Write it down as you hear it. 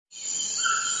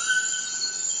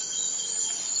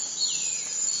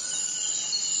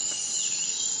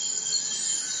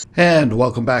And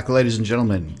welcome back, ladies and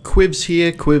gentlemen. Quivs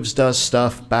here. Quivs does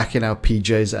stuff. Back in our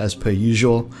PJs as per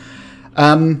usual.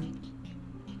 Back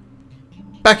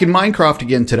in Minecraft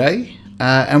again today.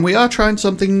 And we are trying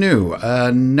something new.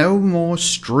 No more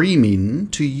streaming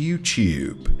to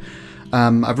YouTube.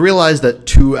 I've realized that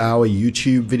 2-hour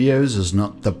YouTube videos is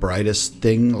not the brightest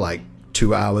thing, like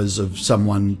 2 hours of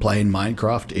someone playing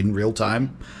Minecraft in real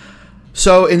time.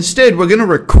 So instead, we're going to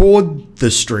record the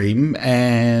stream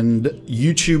and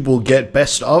YouTube will get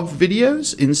best of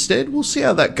videos instead. We'll see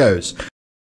how that goes.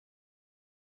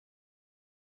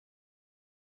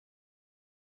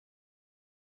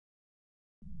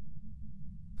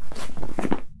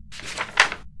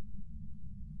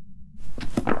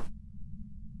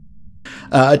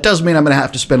 It does mean I'm going to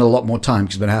have to spend a lot more time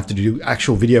because I'm going to have to do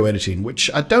actual video editing,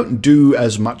 which I don't do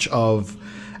as much of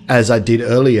as I did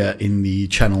earlier in the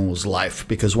channel's life,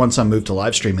 because once I moved to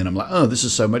live streaming, I'm like, oh, this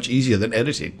is so much easier than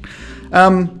editing.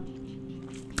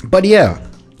 But yeah,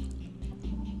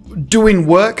 doing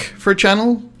work for a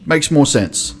channel makes more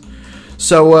sense.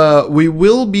 So we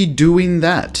will be doing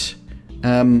that.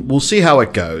 We'll see how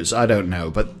it goes. I don't know,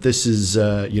 but this is,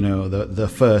 you know, the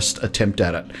first attempt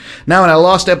at it. Now, in our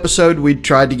last episode, we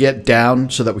tried to get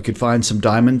down so that we could find some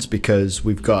diamonds because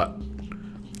we've got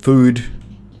food,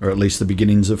 or at least the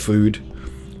beginnings of food,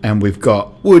 and we've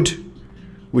got wood,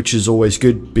 which is always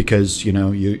good because, you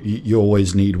know, you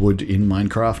always need wood in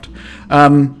Minecraft.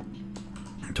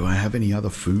 Do I have any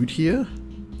other food here?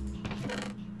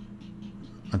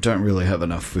 I don't really have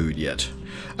enough food yet.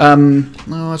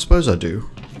 No, I suppose I do.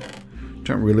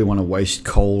 Don't really want to waste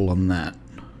coal on that.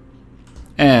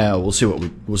 We'll see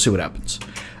what happens.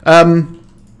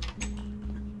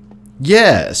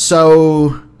 Yeah,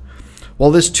 so well,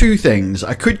 there's two things.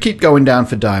 I could keep going down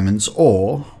for diamonds,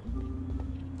 or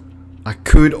I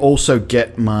could also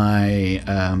get my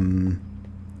and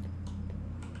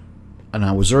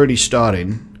I was already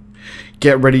starting.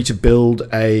 Get ready to build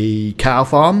a cow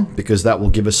farm because that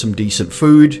will give us some decent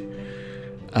food.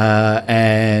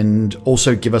 And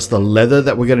also give us the leather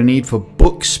that we're going to need for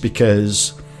books,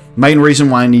 because main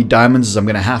reason why I need diamonds is I'm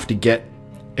going to have to get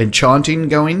enchanting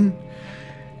going,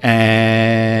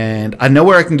 and I know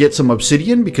where I can get some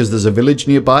obsidian because there's a village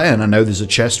nearby, and I know there's a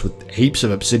chest with heaps of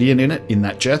obsidian in it, in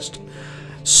that chest.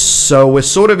 So we're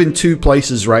sort of in two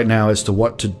places right now as to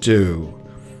what to do.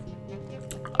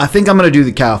 I think I'm going to do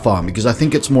the cow farm because I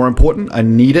think it's more important. I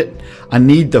need it. I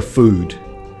need the food.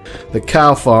 The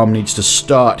cow farm needs to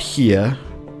start here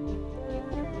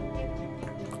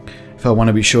if I want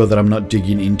to be sure that I'm not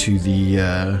digging into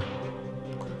the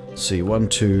let's see, 1,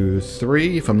 2,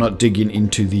 3, if I'm not digging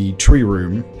into the tree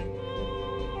room.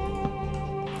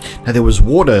 Now there was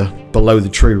water below the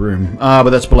tree room, but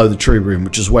that's below the tree room,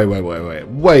 which is way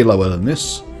lower than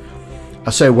this. I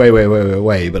say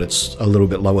way, but it's a little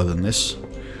bit lower than this.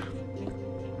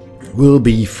 We'll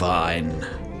be fine.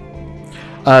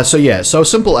 So yeah, so a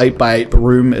simple 8x8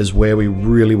 room is where we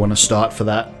really want to start for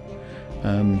that.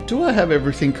 Do I have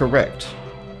everything correct?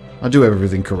 I do have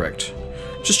everything correct.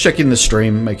 Just checking the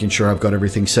stream, making sure I've got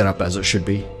everything set up as it should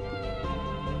be.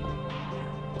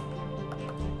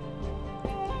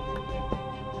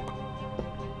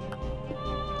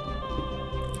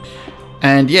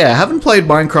 And yeah, I haven't played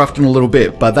Minecraft in a little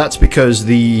bit, but that's because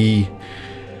the...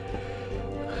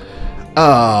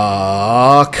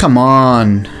 Ah, come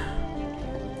on.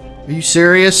 Are you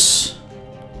serious?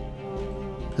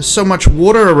 There's so much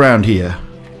water around here.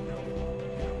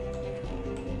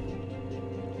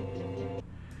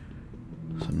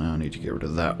 So now I need to get rid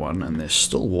of that one, and there's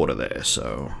still water there,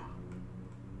 so...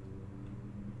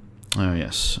 Oh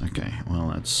yes, okay, well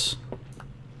that's...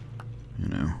 You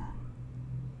know...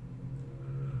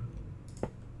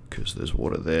 Because there's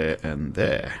water there and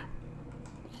there.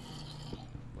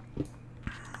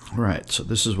 Right, so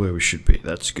this is where we should be,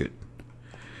 that's good.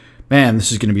 Man,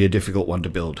 this is going to be a difficult one to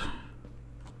build.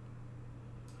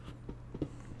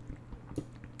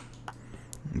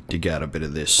 Dig out a bit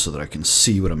of this so that I can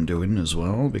see what I'm doing as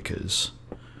well, because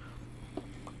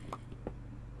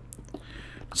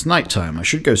it's nighttime. I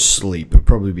should go sleep. It'd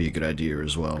probably be a good idea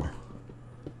as well.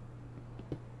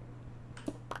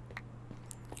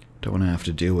 Don't want to have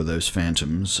to deal with those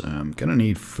phantoms. I'm going to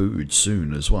need food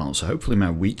soon as well, so hopefully my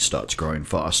wheat starts growing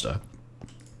faster.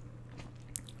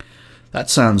 That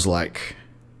sounds like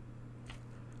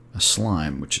a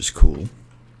slime, which is cool.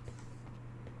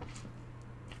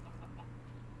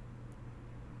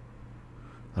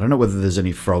 I don't know whether there's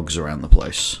any frogs around the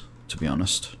place, to be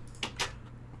honest.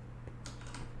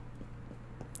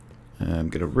 I'm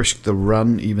going to risk the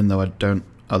run, even though I don't...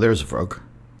 Oh, there's a frog.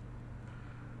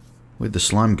 Where'd the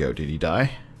slime go? Did he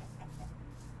die?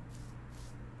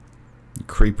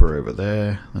 creeper over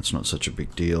there. That's not such a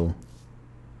big deal.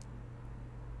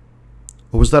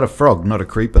 Or was that a frog, not a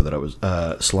creeper that I was...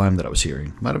 slime that I was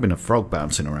hearing? Might have been a frog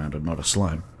bouncing around and not a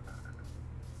slime.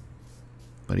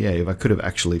 But yeah, if I could have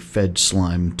actually fed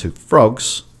slime to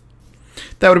frogs,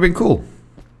 that would have been cool.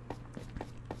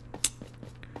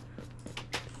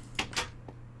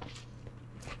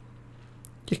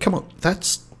 Yeah, come on.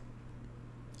 That's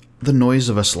the noise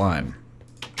of a slime.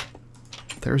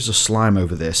 There is a slime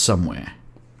over there somewhere.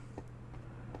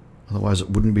 Otherwise it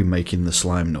wouldn't be making the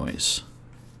slime noise.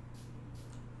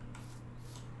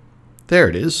 There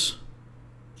it is.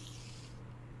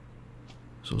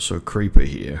 There's also a creeper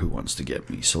here who wants to get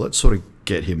me. So let's sort of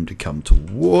get him to come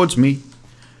towards me.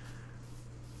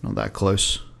 Not that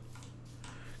close.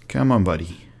 Come on,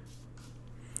 buddy.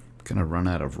 I'm gonna run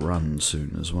out of run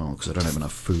soon as well because I don't have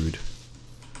enough food.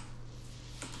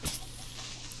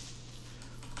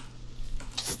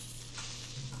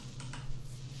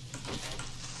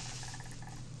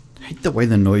 I hate the way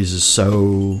the noise is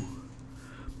so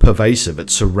pervasive. It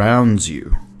surrounds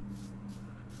you.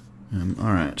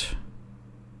 Alright.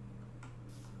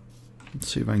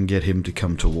 Let's see if I can get him to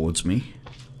come towards me.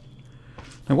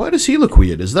 Now, why does he look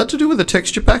weird? Is that to do with the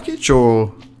texture package,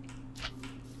 or...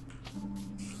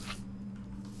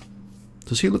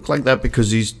 does he look like that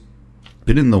because he's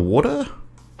been in the water?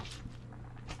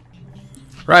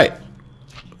 Right.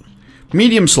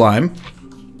 Medium slime.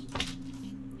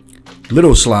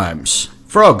 Little slimes.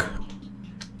 Frog.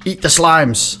 Eat the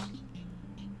slimes.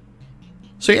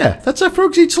 So yeah, that's how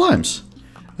frogs eat slimes.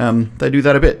 They do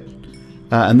that a bit.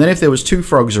 And then if there was 2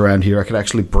 frogs around here, I could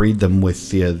actually breed them with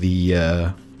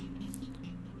the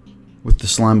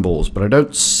slime balls. But I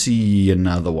don't see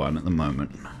another one at the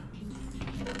moment.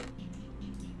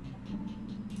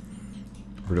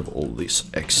 Rid of all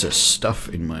this excess stuff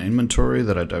in my inventory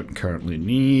that I don't currently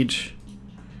need.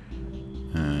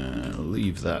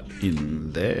 Leave that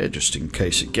in there just in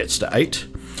case it gets to 8.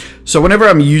 So whenever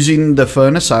I'm using the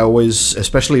furnace, I always,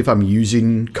 especially if I'm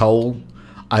using coal,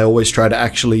 I always try to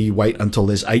actually wait until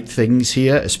there's 8 things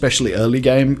here, especially early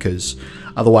game, because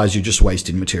otherwise you're just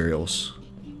wasting materials.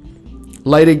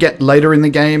 Later in the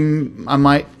game, I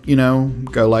might, you know,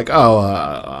 go like,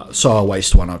 oh, so I'll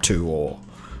waste 1 or 2, or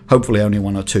hopefully only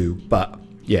 1 or 2. But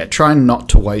yeah, try not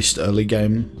to waste early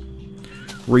game.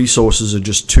 Resources are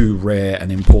just too rare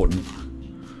and important.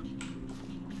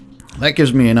 That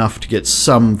gives me enough to get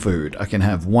some food. I can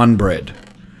have 1 bread,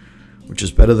 which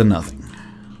is better than nothing.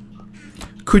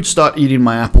 Could start eating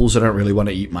my apples. I don't really want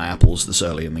to eat my apples this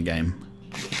early in the game.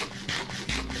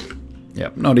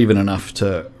 Yep, not even enough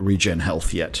to regen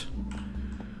health yet.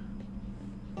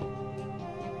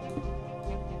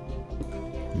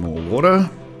 More water.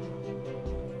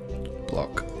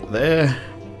 Block there.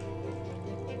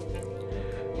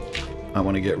 I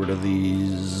want to get rid of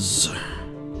these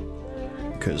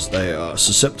because they are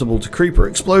susceptible to creeper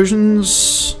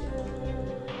explosions.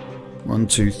 1,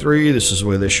 2, 3. This is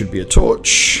where there should be a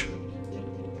torch.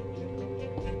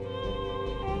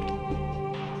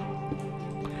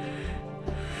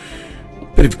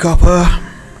 Bit of copper.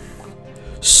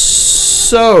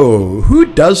 So, who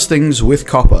does things with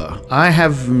copper? I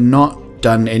have not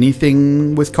done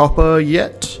anything with copper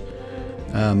yet.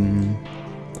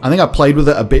 I think I played with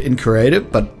it a bit in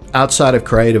creative, but outside of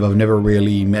creative I've never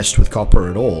really messed with copper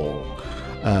at all.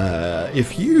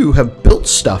 If you have built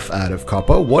stuff out of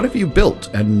copper, what have you built?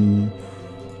 And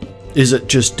is it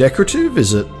just decorative?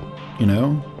 Is it, you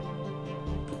know,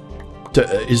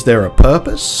 is there a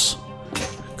purpose?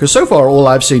 Because so far all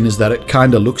I've seen is that it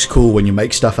kind of looks cool when you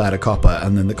make stuff out of copper,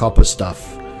 and then the copper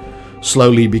stuff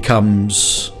slowly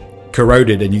becomes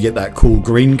corroded and you get that cool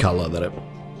green color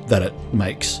that it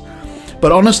makes.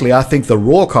 But honestly, I think the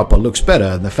raw copper looks better,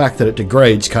 and the fact that it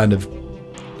degrades kind of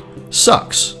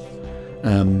sucks.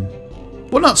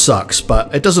 Well, not sucks,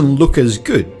 but it doesn't look as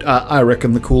good. I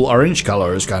reckon the cool orange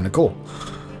color is kind of cool.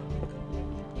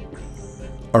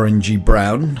 Orangey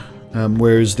brown.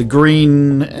 Whereas the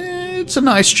green, it's a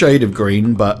nice shade of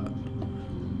green, but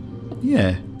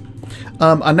yeah.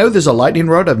 I know there's a lightning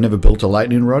rod. I've never built a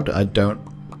lightning rod.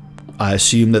 I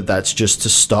assume that that's just to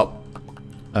stop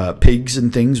pigs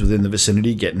and things within the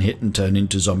vicinity getting hit and turn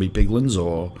into zombie piglins,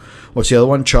 or what's the other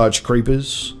one? Charged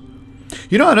creepers.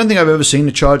 You know, I don't think I've ever seen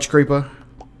a charged creeper.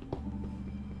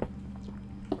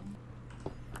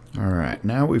 Alright,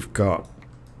 now we've got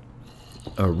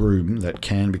a room that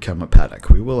can become a paddock.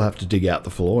 We will have to dig out the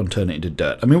floor and turn it into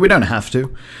dirt. I mean, we don't have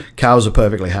to. Cows are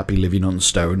perfectly happy living on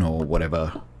stone or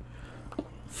whatever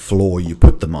floor you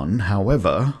put them on.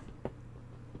 However,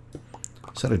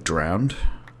 is that a drowned?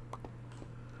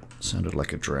 Sounded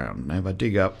like a drowned. Now if I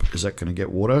dig up, is that going to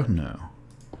get water? No.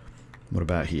 What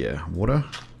about here? Water?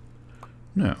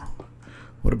 No.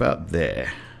 What about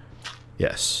there?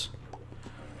 Yes.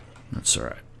 That's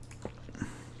alright.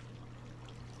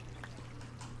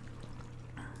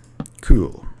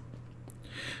 Cool.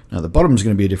 Now the bottom's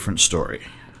going to be a different story.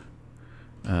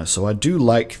 So I do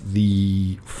like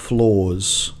the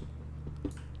floors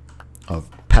of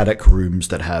paddock rooms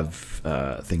that have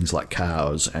things like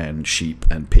cows and sheep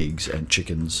and pigs and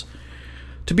chickens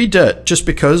to be dirt, just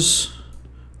because,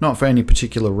 not for any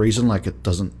particular reason, like it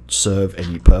doesn't serve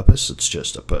any purpose, it's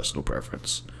just a personal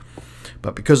preference.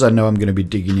 But because I know I'm going to be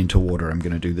digging into water, I'm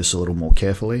going to do this a little more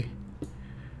carefully.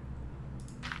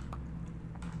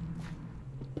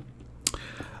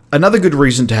 Another good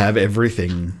reason to have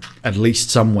everything at least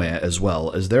somewhere as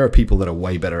well is there are people that are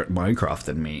way better at Minecraft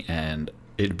than me, and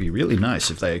it'd be really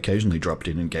nice if they occasionally dropped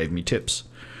in and gave me tips.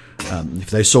 If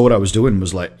they saw what I was doing,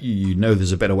 was like, you know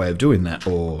there's a better way of doing that,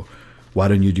 or why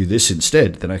don't you do this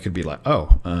instead? Then I could be like,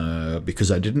 oh,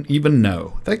 because I didn't even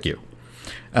know. Thank you.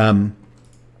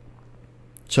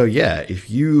 So yeah, if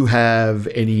you have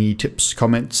any tips,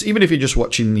 comments, even if you're just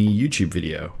watching the YouTube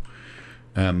video,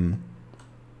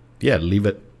 yeah, leave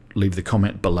the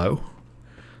comment below.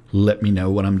 Let me know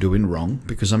what I'm doing wrong,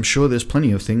 because I'm sure there's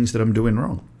plenty of things that I'm doing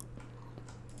wrong.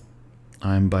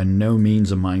 I'm by no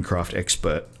means a Minecraft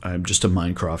expert. I'm just a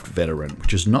Minecraft veteran,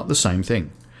 which is not the same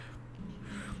thing.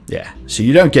 Yeah, so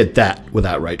you don't get that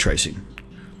without ray tracing.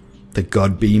 The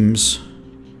God beams,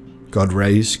 God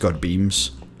rays, God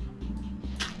beams.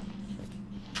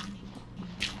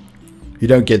 You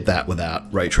don't get that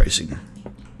without ray tracing.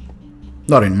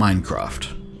 Not in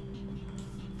Minecraft.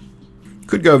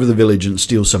 Could go over the village and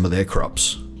steal some of their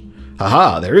crops.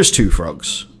 Haha, there is 2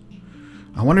 frogs.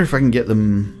 I wonder if I can get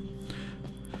them...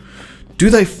 Do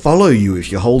they follow you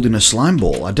if you're holding a slime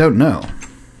ball? I don't know.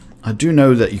 I do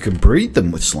know that you can breed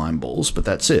them with slime balls, but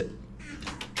that's it.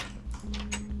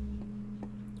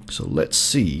 So let's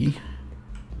see.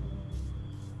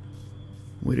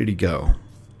 Where did he go?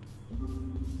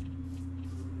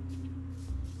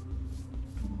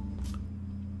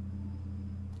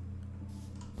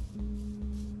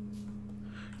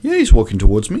 Yeah, he's walking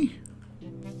towards me.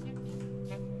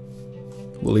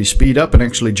 Will he speed up and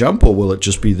actually jump, or will it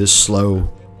just be this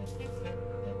slow,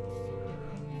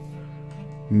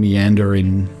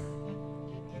 meandering?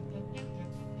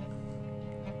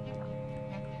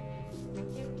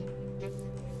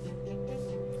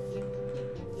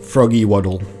 Froggy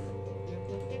waddle.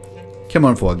 Come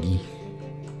on, Froggy.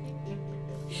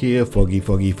 Here, Froggy,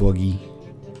 Froggy, Froggy.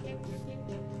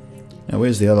 Now,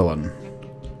 where's the other one?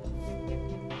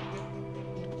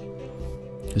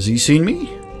 Has he seen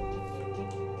me?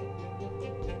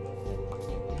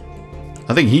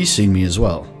 I think he's seen me as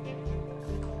well.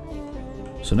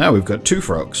 So now we've got 2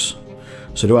 frogs.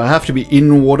 So do I have to be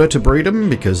in water to breed them?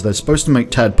 Because they're supposed to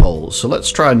make tadpoles. So let's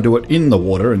try and do it in the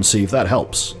water and see if that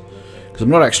helps. Because I'm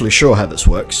not actually sure how this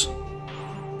works.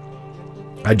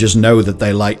 I just know that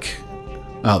they like...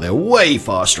 Oh, they're way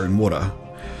faster in water.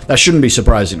 That shouldn't be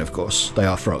surprising, of course. They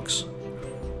are frogs.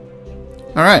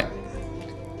 Alright.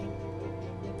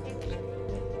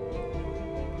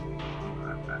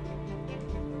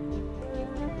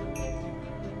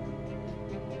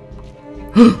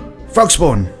 Frog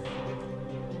spawn!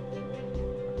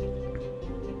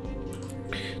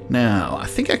 Now, I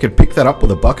think I could pick that up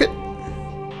with a bucket.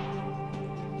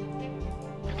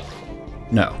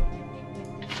 No.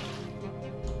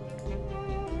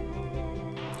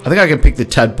 I think I can pick the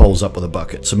tadpoles up with a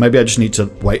bucket, so maybe I just need to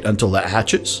wait until that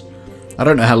hatches. I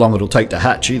don't know how long it'll take to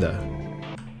hatch either.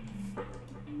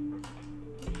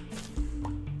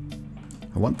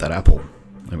 I want that apple.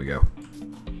 There we go.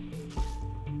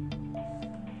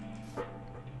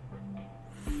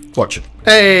 Watch it.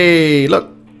 Hey,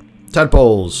 look.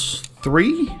 Tadpoles.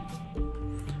 3?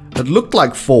 It looked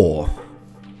like 4.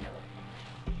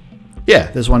 Yeah,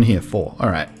 there's one here. 4.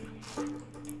 Alright.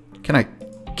 Can I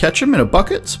catch them in a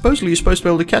bucket? Supposedly you're supposed to be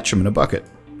able to catch them in a bucket.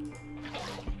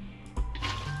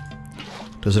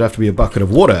 Does it have to be a bucket of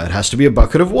water? It has to be a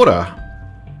bucket of water.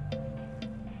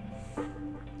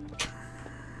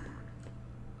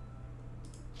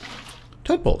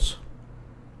 Tadpoles.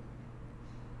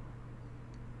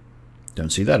 Don't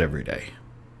see that every day.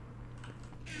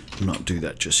 I'll not do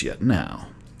that just yet. Now,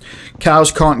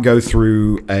 cows can't go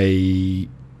through a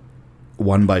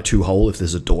 1x2 hole if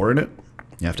there's a door in it.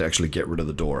 You have to actually get rid of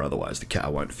the door, otherwise the cow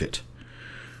won't fit.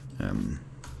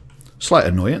 Slight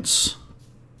annoyance.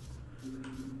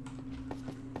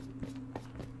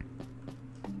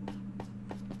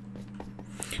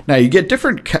 Now you get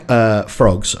different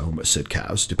frogs, I almost said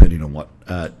cows, depending on what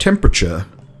temperature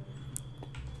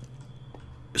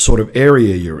sort of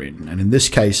area you're in. And in this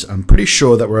case, I'm pretty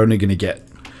sure that we're only going to get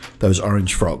those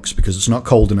orange frogs because it's not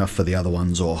cold enough for the other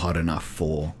ones or hot enough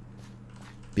for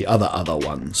the other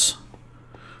ones.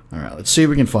 Alright, let's see if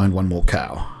we can find one more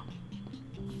cow.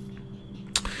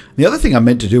 The other thing I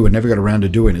meant to do and never got around to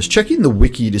doing is checking the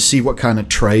wiki to see what kind of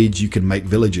trades you can make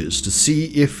villagers, to see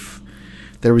if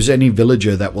there is any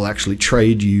villager that will actually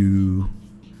trade you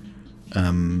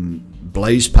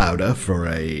blaze powder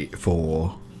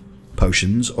for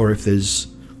potions, or if there's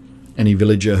any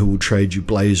villager who will trade you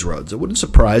blaze rods. It wouldn't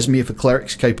surprise me if a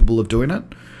cleric's capable of doing it,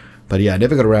 but yeah, I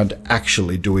never got around to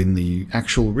actually doing the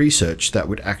actual research that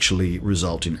would actually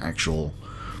result in actual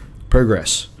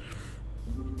progress.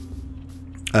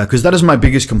 Because that is my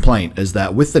biggest complaint, is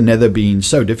that with the nether being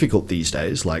so difficult these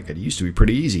days, like it used to be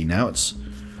pretty easy, now it's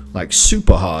like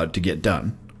super hard to get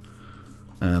done.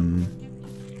 And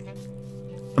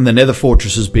the nether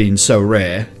fortresses being so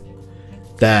rare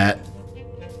that...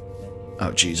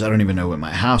 Oh geez, I don't even know where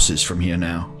my house is from here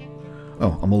now.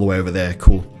 Oh, I'm all the way over there,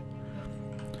 cool.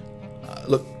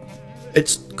 Look,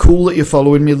 it's cool that you're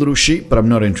following me, little sheep, but I'm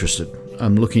not interested.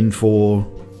 I'm looking for...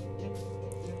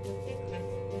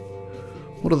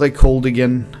 What are they called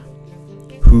again?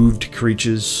 Hooved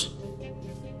creatures.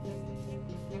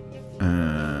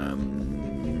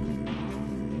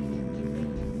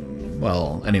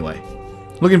 Well, anyway.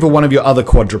 Looking for one of your other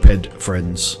quadruped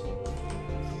friends.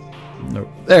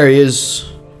 No, there he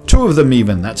is. 2 of them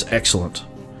even. That's excellent.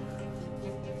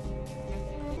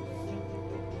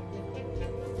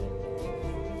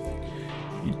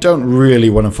 You don't really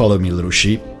want to follow me, little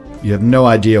sheep. You have no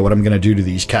idea what I'm going to do to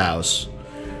these cows.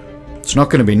 It's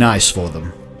not going to be nice for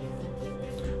them.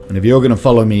 And if you're going to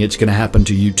follow me, it's going to happen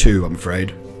to you too, I'm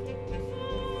afraid.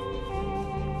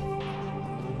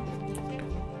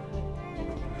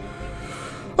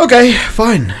 Okay,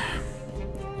 fine.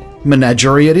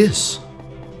 Menagerie it is.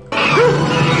 Come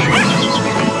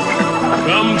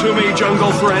to me,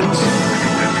 jungle friends.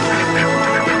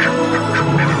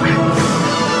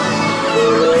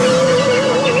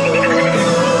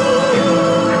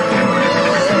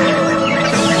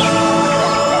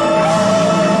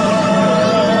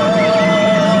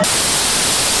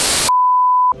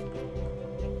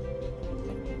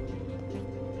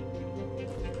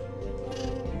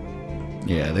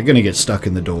 Yeah, they're going to get stuck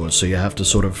in the doors, so you have to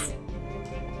sort of...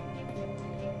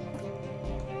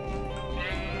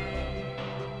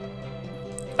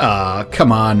 Ah,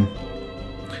 come on.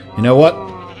 You know what?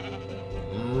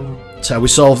 That's how we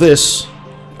solve this.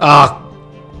 Ah!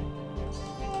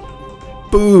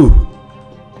 Boo!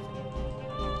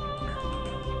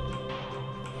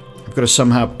 I've got to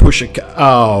somehow push a...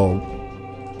 Oh.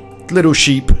 Little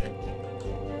sheep.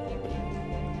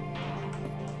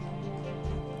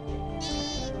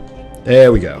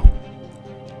 There we go.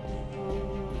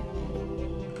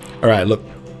 Alright, look.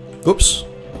 Oops.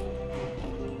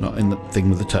 Not in the thing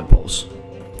with the tadpoles.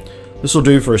 This will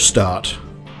do for a start.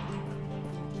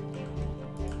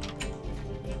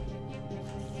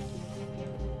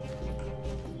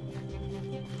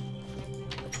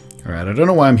 Alright, I don't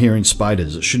know why I'm hearing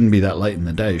spiders. It shouldn't be that late in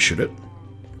the day, should it?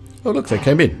 Oh, look, they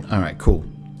came in. Alright, cool.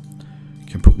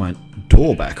 Can put my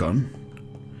door back on.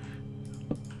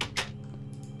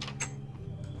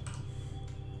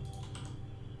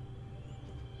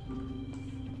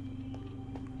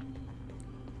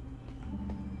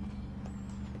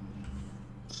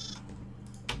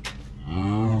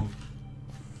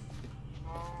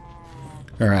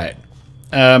 Alright.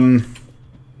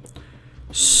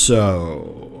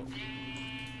 So...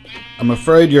 I'm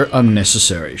afraid you're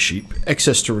unnecessary, sheep.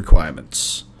 Excess to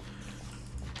requirements.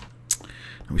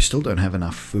 We still don't have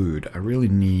enough food. I really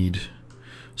need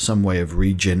some way of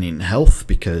regenerating health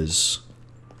because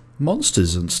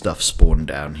monsters and stuff spawn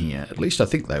down here. At least I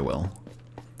think they will.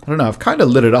 I don't know, I've kind of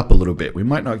lit it up a little bit. We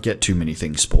might not get too many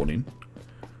things spawning.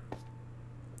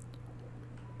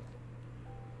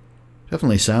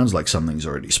 Definitely sounds like something's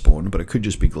already spawned, but it could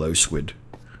just be glow squid.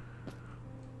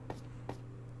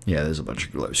 Yeah, there's a bunch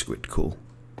of glow squid. Cool.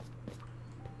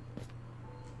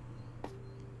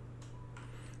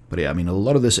 But yeah, I mean, a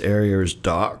lot of this area is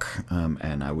dark,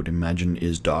 and I would imagine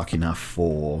is dark enough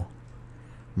for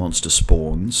monster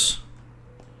spawns.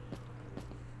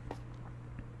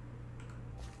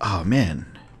 Oh,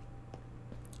 man.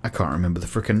 I can't remember the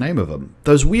frickin' name of them.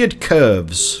 Those weird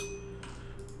curves.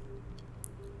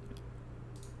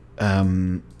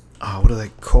 Oh, what are they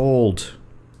called?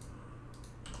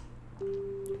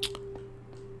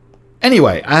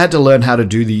 Anyway, I had to learn how to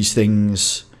do these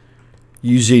things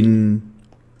using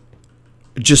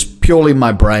just purely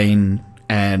my brain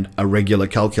and a regular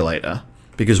calculator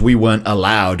because we weren't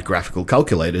allowed graphical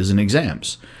calculators in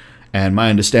exams. And my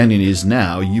understanding is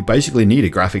now you basically need a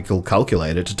graphical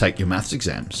calculator to take your maths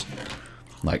exams.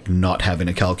 Like, not having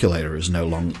a calculator is no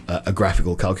longer a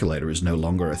graphical calculator is no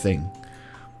longer a thing.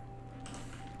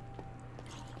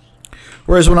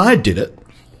 Whereas when I did it,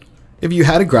 if you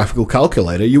had a graphical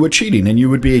calculator, you were cheating and you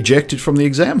would be ejected from the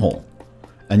exam hall.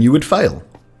 And you would fail.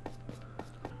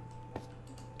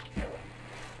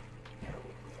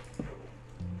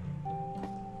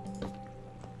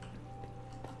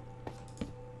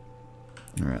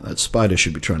 Alright, that spider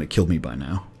should be trying to kill me by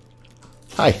now.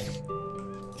 Hi.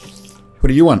 What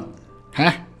do you want?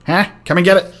 Huh? Huh? Come and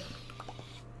get it.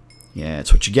 Yeah,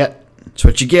 it's what you get. It's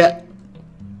what you get.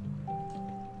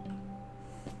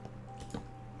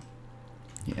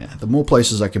 Yeah, the more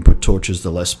places I can put torches,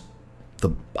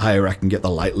 the higher I can get the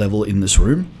light level in this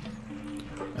room.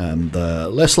 The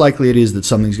less likely it is that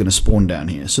something's going to spawn down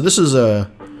here. So this is a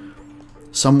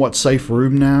somewhat safe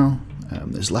room now.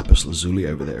 There's lapis lazuli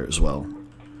over there as well.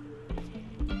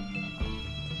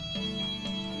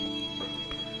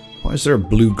 Why is there a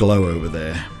blue glow over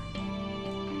there?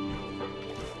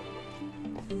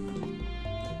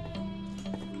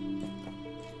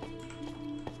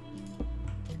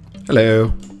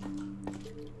 Hello.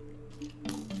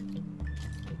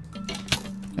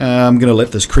 I'm gonna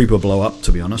let this creeper blow up,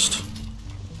 to be honest.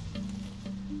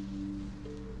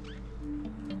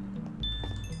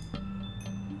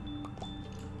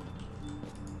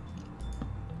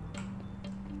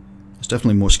 There's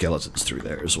definitely more skeletons through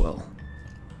there as well.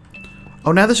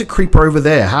 Oh, now there's a creeper over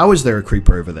there. How is there a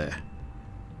creeper over there?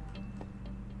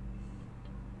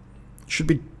 Should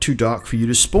be too dark for you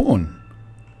to spawn.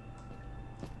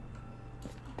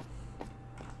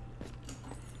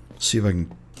 See if I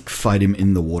can fight him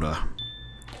in the water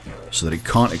so that he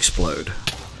can't explode.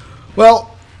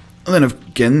 Well, and then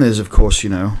again, there's of course, you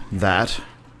know, that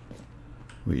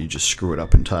where you just screw it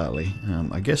up entirely.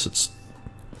 I guess it's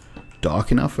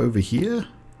dark enough over here.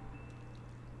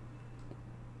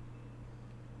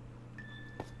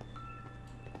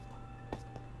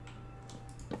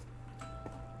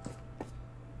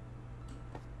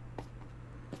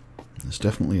 There's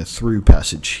definitely a through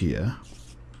passage here.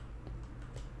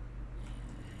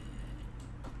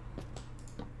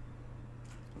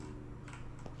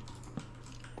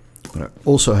 But I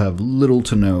also have little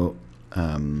to no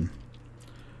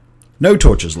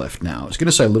torches left now. I was going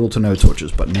to say little to no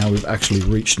torches, but now we've actually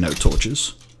reached no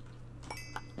torches.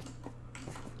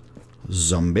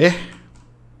 Zombie.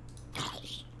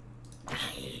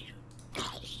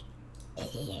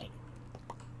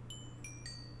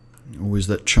 Always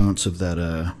that chance of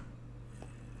that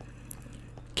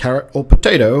carrot or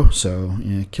potato, so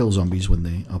yeah, kill zombies when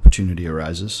the opportunity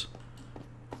arises.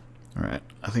 Alright,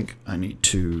 I think I need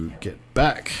to get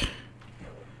back.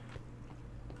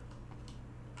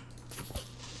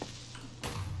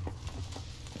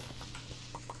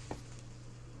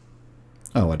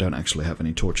 Oh, I don't actually have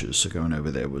any torches, so going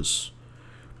over there was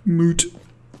moot.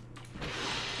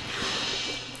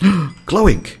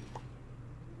 Glowing!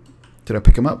 Did I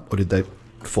pick them up, or did they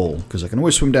fall? Because I can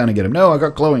always swim down and get them. No, I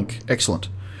got glow ink. Excellent.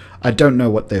 I don't know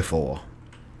what they're for.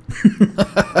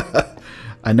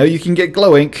 I know you can get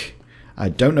glow ink. I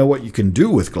don't know what you can do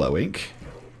with glow ink.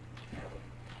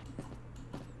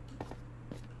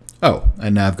 Oh,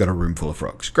 and now I've got a room full of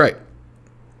frogs. Great.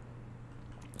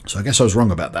 So I guess I was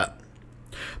wrong about that.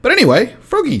 But anyway,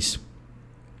 froggies.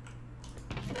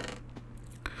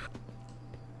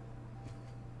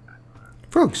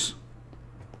 Frogs.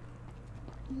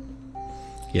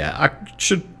 Yeah, I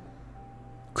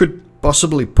could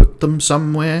possibly put them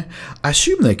somewhere. I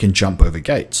assume they can jump over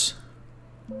gates.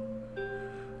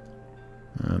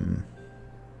 I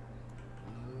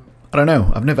don't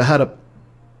know. I've never had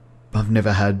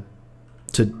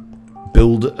to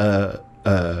build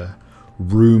a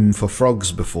room for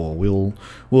frogs before.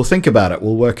 We'll think about it.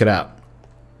 We'll work it out.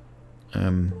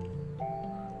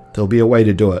 There'll be a way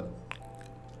to do it.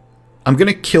 I'm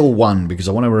gonna kill one because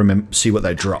I want to see what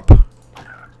they drop.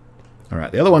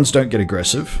 Alright, the other ones don't get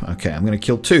aggressive. Okay, I'm going to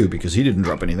kill two because he didn't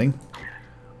drop anything.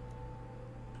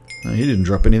 No, he didn't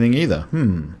drop anything either.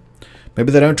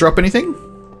 Maybe they don't drop anything?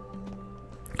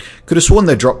 Could have sworn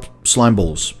they drop slime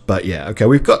balls. But yeah, okay,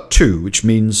 we've got two, which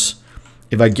means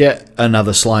if I get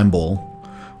another slime ball,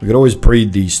 we could always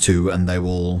breed these two and they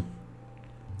will,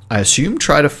 I assume,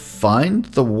 try to find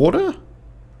the water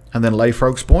and then lay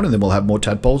frog spawn and then we'll have more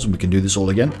tadpoles and we can do this all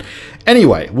again.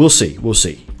 Anyway, we'll see. We'll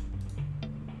see.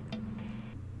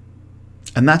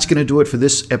 And that's going to do it for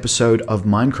this episode of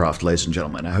Minecraft, ladies and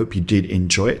gentlemen. I hope you did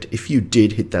enjoy it. If you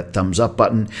did, hit that thumbs up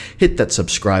button, hit that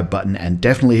subscribe button, and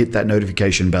definitely hit that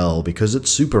notification bell because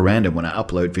it's super random when I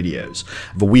upload videos.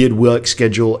 I have a weird work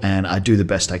schedule and I do the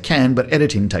best I can, but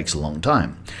editing takes a long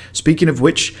time. Speaking of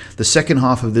which, the second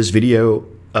half of this video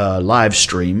live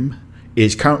stream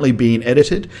is currently being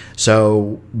edited,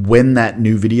 so when that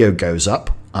new video goes up,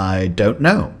 I don't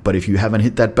know, but if you haven't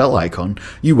hit that bell icon,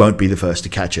 you won't be the first to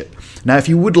catch it. Now, if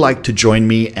you would like to join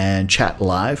me and chat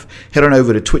live, head on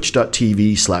over to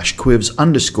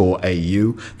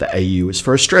twitch.tv/quivs_AU. The AU is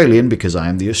for Australian because I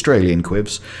am the Australian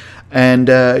Quivs, and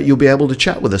you'll be able to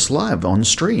chat with us live on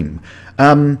stream.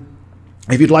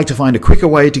 If you'd like to find a quicker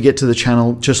way to get to the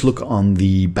channel, just look on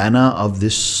the banner of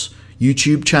this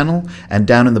YouTube channel, and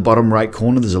down in the bottom right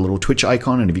corner there's a little Twitch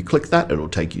icon, and if you click that, it'll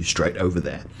take you straight over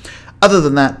there. Other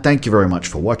than that, thank you very much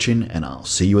for watching, and I'll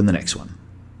see you in the next one.